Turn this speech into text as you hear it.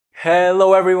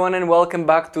Hello everyone and welcome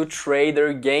back to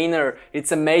Trader Gainer.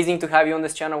 It's amazing to have you on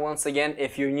this channel once again.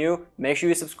 If you're new, make sure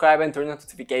you subscribe and turn the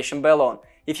notification bell on.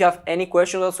 If you have any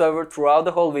questions whatsoever throughout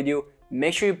the whole video,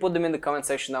 make sure you put them in the comment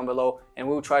section down below and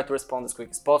we'll try to respond as quick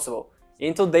as possible.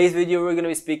 In today's video, we're going to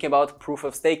be speaking about proof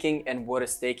of staking and what is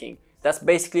staking. That's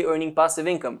basically earning passive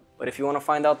income, but if you want to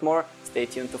find out more, stay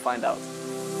tuned to find out.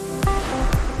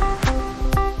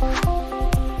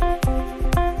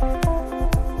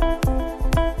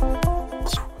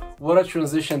 What a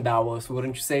transition that was,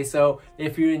 wouldn't you say so?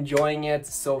 If you're enjoying it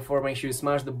so far, make sure you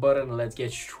smash the button and let's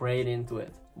get straight into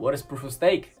it. What is proof of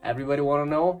stake? Everybody want to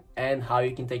know, and how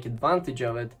you can take advantage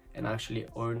of it and actually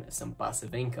earn some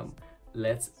passive income.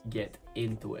 Let's get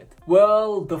into it.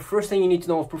 Well, the first thing you need to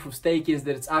know of proof of stake is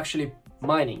that it's actually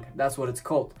mining. That's what it's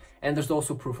called. And there's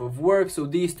also proof of work. So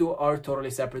these two are totally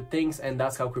separate things, and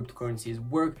that's how cryptocurrencies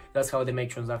work. That's how they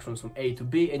make transactions from A to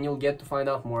B, and you'll get to find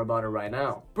out more about it right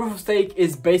now. Proof of stake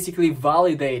is basically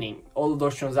validating all of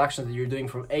those transactions that you're doing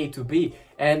from A to B,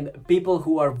 and people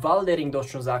who are validating those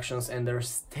transactions and they're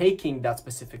staking that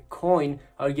specific coin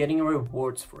are getting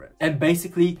rewards for it. And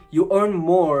basically you earn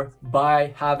more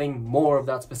by having more of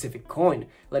that specific coin.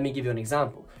 Let me give you an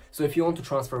example. So if you want to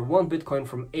transfer one Bitcoin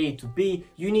from A to B,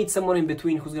 you need someone in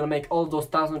between who's going to make all of those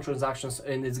 1,000 transactions,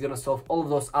 and it's going to solve all of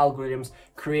those algorithms,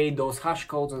 create those hash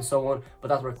codes and so on. But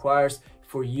that requires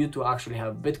for you to actually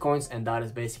have Bitcoins, and that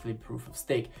is basically proof of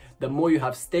stake. The more you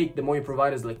have stake, the more you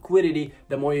provide as liquidity,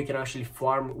 the more you can actually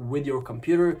farm with your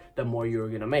computer, the more you're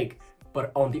going to make.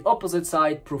 But on the opposite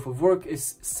side, proof of work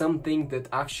is something that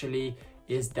actually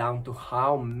is down to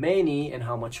how many and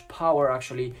how much power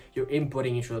actually you're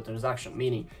inputting into the transaction.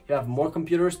 Meaning, you have more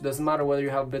computers, doesn't matter whether you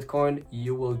have Bitcoin,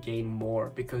 you will gain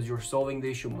more because you're solving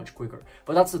the issue much quicker.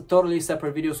 But that's a totally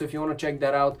separate video, so if you want to check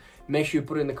that out, make sure you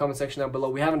put it in the comment section down below.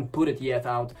 We haven't put it yet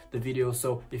out, the video,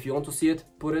 so if you want to see it,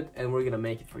 put it and we're gonna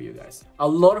make it for you guys. A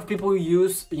lot of people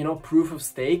use, proof of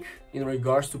stake in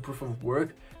regards to proof of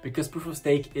work, because proof of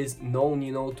stake is known,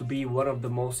 to be one of the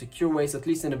most secure ways, at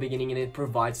least in the beginning, and it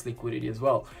provides liquidity as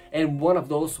well. And one of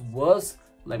those was,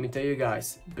 let me tell you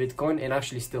guys, Bitcoin, and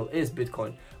actually still is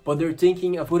Bitcoin. But they're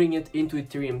thinking of putting it into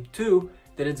Ethereum too,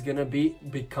 that it's gonna be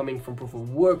coming from proof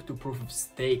of work to proof of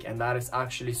stake, and that is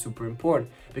actually super important.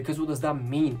 Because what does that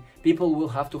mean? People will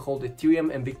have to hold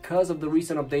Ethereum, and because of the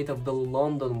recent update of the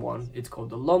London one, it's called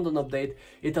the London update,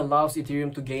 it allows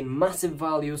Ethereum to gain massive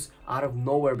values out of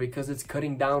nowhere because it's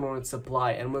cutting down on its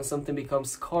supply, and when something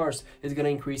becomes scarce, it's gonna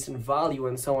increase in value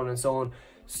and so on and so on.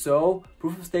 So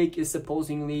proof of stake is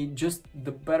supposedly just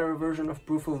the better version of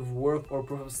proof of work or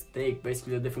proof of stake,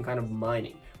 basically a different kind of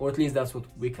mining, or at least that's what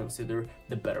we consider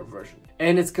the better version.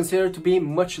 And it's considered to be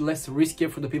much less risky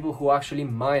for the people who actually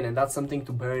mine, and that's something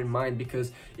to bear in mind,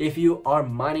 because if you are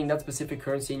mining that specific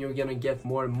currency and you're gonna get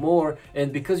more and more,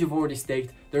 and because you've already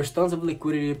staked, there's tons of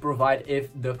liquidity to provide if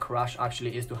the crash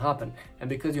actually is to happen. And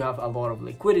because you have a lot of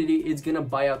liquidity, it's gonna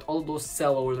buy out all those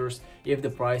sell orders if the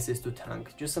price is to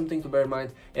tank. Just something to bear in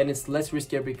mind, and it's less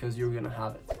riskier because you're gonna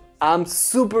have it. I'm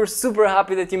super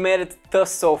happy that you made it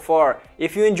thus so far.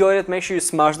 If you enjoyed it, make sure you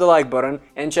smash the like button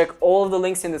and check all of the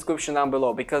links in the description down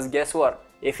below, because guess what?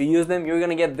 If you use them, you're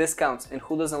gonna get discounts, and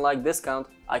who doesn't like discount?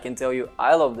 I can tell you,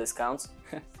 I love discounts.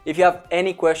 If you have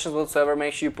any questions whatsoever,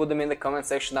 make sure you put them in the comment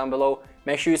section down below.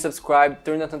 Make sure you subscribe,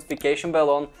 turn that notification bell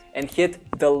on, and hit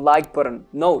the like button.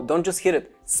 No, don't just hit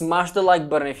it. Smash the like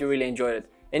button if you really enjoyed it.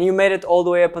 And you made it all the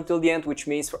way up until the end, which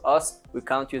means for us, we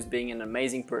count you as being an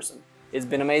amazing person. It's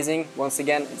been amazing once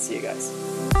again, and see you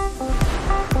guys.